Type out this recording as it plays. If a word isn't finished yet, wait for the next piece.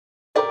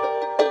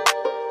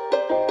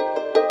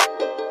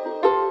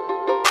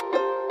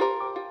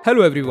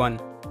Hello everyone.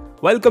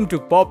 Welcome to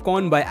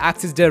Popcorn by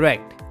Axis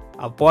Direct,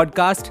 a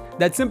podcast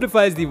that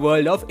simplifies the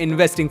world of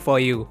investing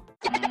for you.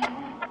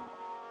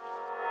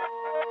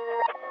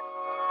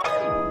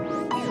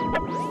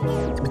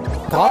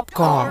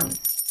 Popcorn.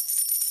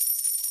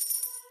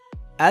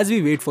 As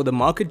we wait for the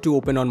market to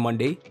open on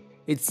Monday,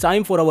 it's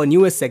time for our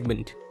newest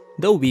segment,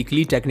 the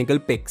Weekly Technical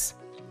Picks.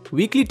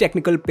 Weekly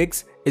Technical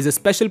Picks is a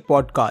special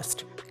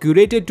podcast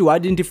curated to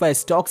identify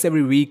stocks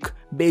every week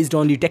based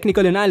on the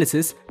technical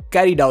analysis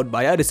carried out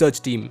by our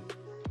research team.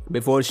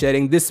 Before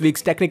sharing this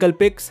week's technical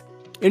picks,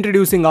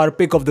 introducing our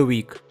pick of the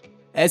week,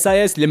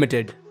 SIS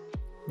Limited.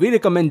 We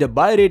recommend a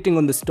buy rating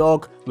on the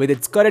stock with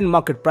its current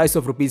market price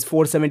of Rs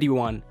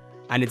 471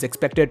 and its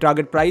expected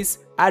target price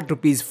at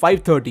Rs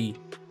 530,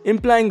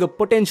 implying a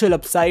potential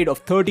upside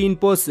of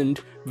 13%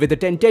 with a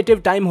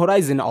tentative time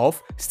horizon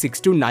of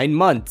 6 to 9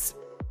 months.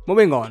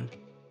 Moving on,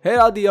 here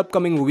are the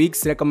upcoming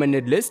week's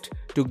recommended list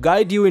to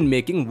guide you in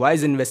making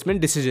wise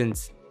investment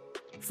decisions.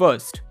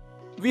 First,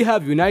 we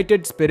have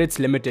United Spirits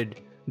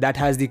Limited that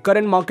has the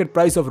current market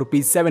price of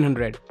Rs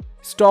 700,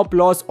 stop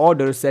loss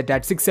order set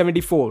at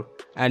 674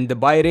 and the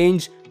buy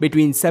range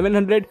between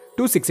 700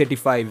 to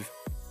 685.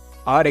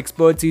 Our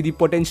experts see the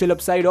potential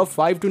upside of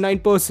 5 to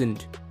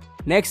 9%.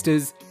 Next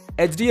is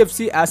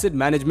HDFC Asset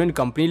Management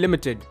Company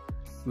Limited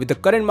with a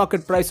current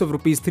market price of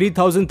Rs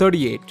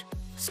 3038,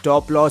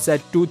 stop loss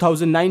at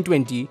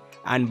 2920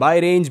 and buy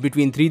range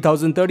between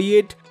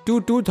 3038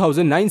 to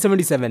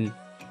 2977.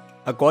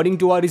 According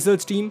to our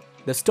research team,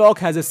 the stock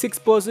has a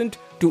 6%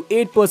 to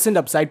 8%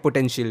 upside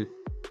potential.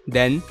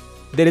 Then,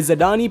 there is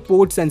Adani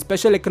Ports and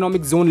Special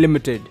Economic Zone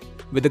Limited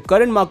with a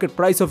current market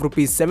price of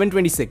Rs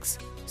 726,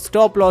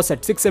 stop loss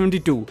at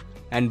 672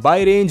 and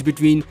buy range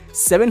between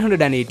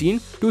 718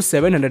 to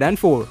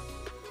 704.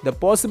 The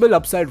possible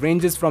upside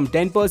ranges from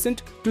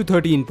 10% to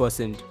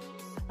 13%.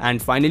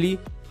 And finally,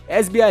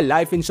 SBI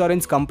Life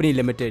Insurance Company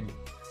Limited.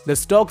 The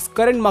stock's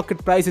current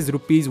market price is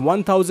Rs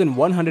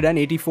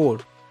 1184.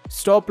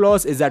 Stop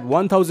loss is at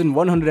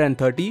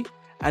 1130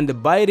 and the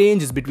buy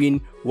range is between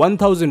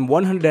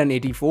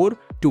 1184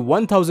 to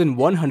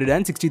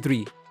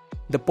 1163.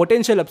 The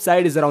potential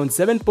upside is around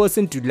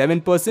 7% to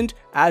 11%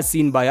 as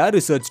seen by our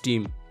research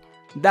team.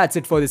 That's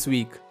it for this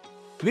week.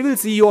 We will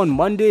see you on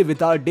Monday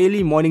with our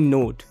daily morning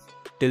note.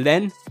 Till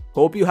then,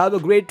 hope you have a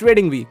great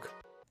trading week.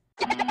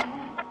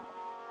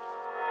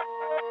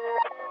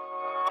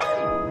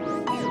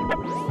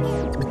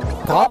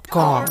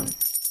 Popcorn.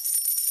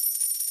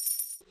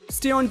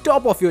 Stay on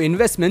top of your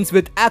investments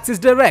with Axis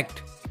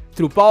Direct.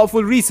 Through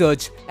powerful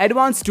research,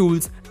 advanced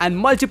tools, and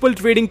multiple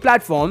trading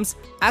platforms,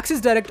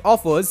 Axis Direct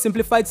offers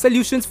simplified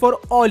solutions for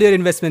all your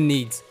investment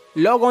needs.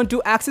 Log on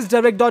to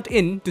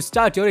axisdirect.in to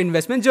start your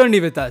investment journey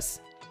with us.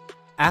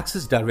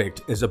 Axis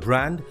Direct is a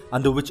brand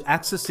under which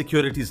Axis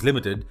Securities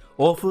Limited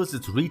offers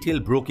its retail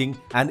broking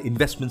and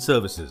investment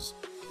services.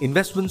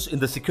 Investments in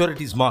the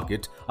securities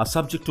market are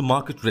subject to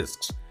market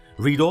risks.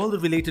 Read all the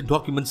related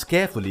documents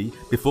carefully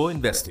before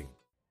investing.